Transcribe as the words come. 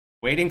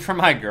Waiting for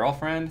my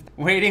girlfriend?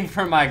 Waiting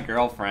for my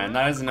girlfriend.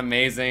 That is an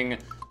amazing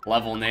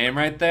level name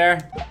right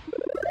there.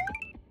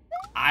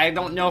 I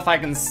don't know if I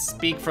can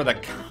speak for the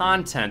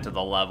content of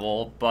the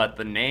level, but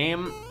the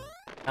name,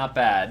 not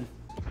bad.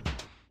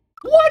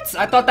 What?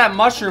 I thought that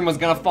mushroom was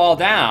gonna fall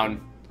down.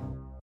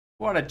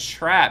 What a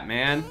trap,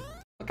 man.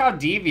 Look how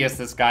devious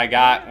this guy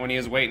got when he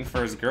was waiting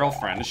for his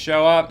girlfriend to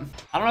show up.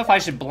 I don't know if I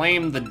should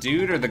blame the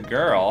dude or the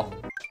girl.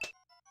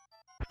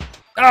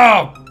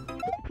 Oh!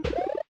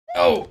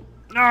 Oh!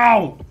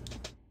 No!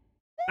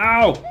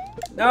 No!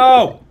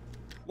 No!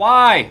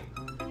 Why?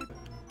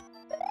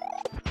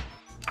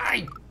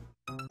 Come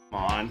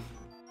on.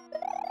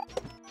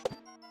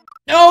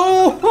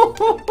 No!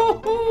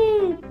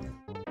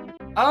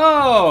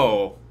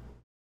 Oh!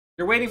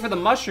 You're waiting for the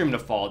mushroom to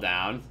fall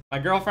down. My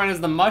girlfriend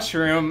is the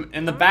mushroom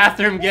in the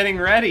bathroom getting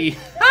ready.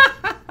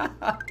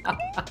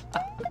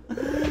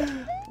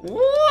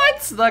 What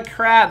the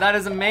crap? That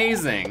is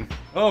amazing.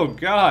 Oh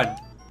god.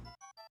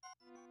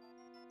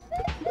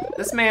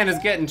 This man is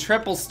getting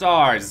triple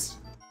stars.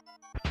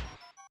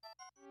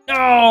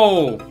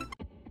 No!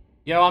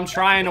 Yo, I'm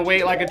trying to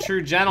wait like a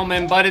true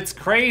gentleman, but it's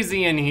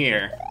crazy in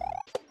here.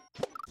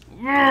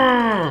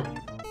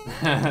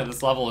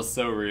 This level is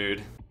so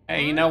rude.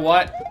 Hey, you know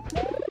what?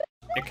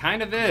 It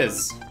kind of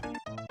is.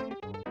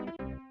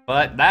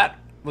 But that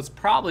was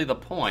probably the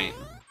point.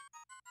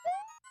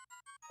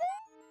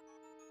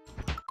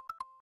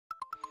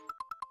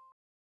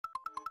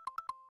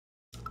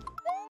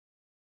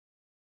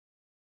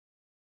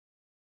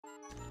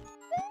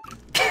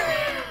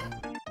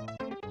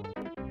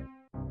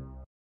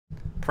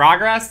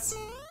 Progress?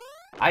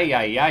 Ay,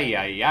 ay, ay,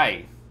 ay,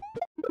 ay.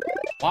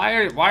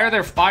 Why are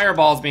there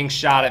fireballs being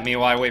shot at me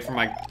while I wait for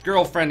my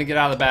girlfriend to get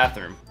out of the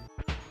bathroom?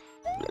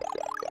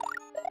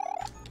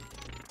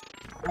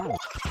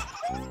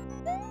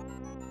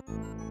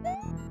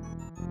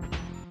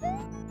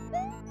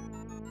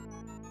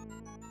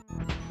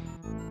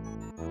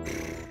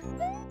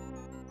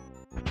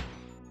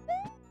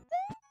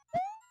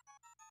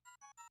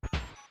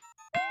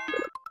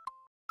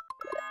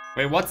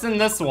 Wait, what's in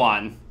this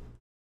one?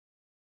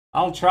 I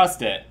don't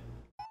trust it.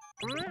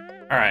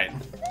 Alright.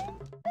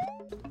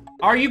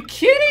 Are you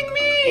kidding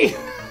me?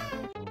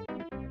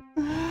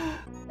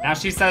 Now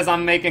she says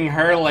I'm making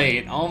her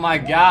late. Oh my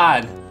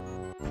god.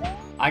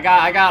 I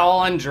got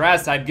all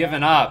undressed. I'd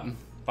given up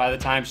by the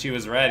time she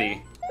was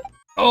ready.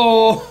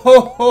 Oh,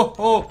 ho, ho,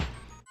 ho.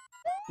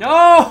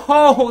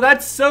 No,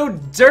 that's so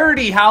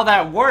dirty how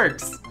that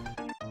works.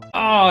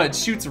 Oh, it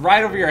shoots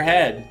right over your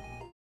head.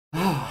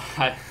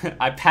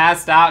 I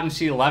passed out and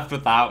she left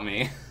without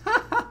me.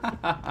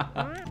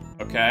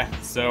 Okay,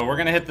 so we're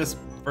gonna hit this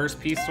first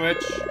piece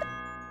switch.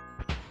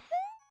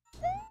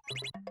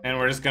 And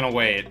we're just gonna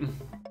wait.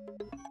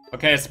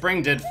 Okay, a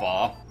spring did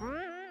fall.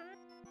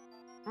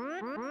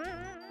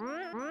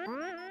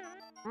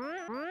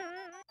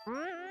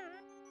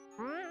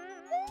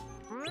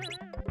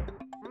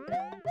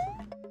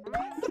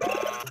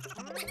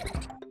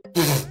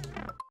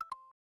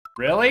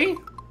 Really?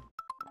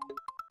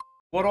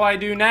 What do I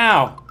do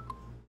now?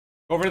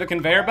 Over the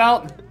conveyor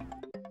belt?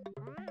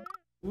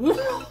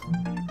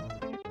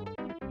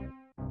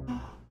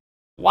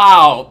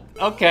 Wow,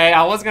 okay,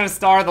 I was gonna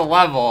star the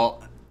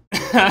level,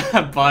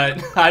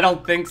 but I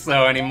don't think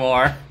so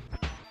anymore.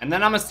 And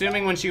then I'm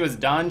assuming when she was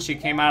done, she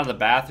came out of the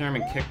bathroom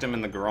and kicked him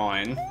in the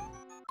groin.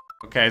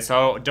 Okay,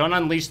 so don't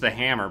unleash the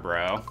hammer,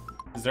 bro.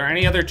 Is there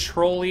any other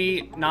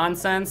trolley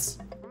nonsense?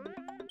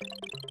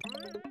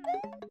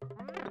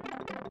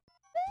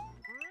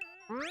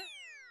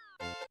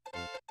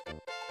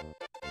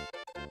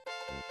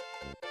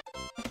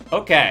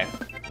 Okay.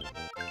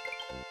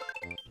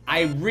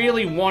 I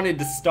really wanted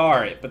to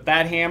star it, but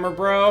that hammer,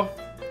 bro,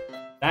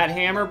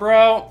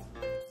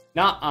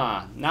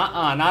 nuh-uh,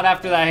 not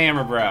after that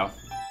hammer, bro.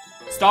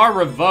 Star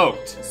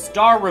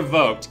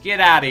revoked,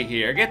 get out of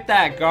here, get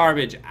that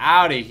garbage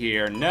out of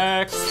here.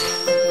 Next.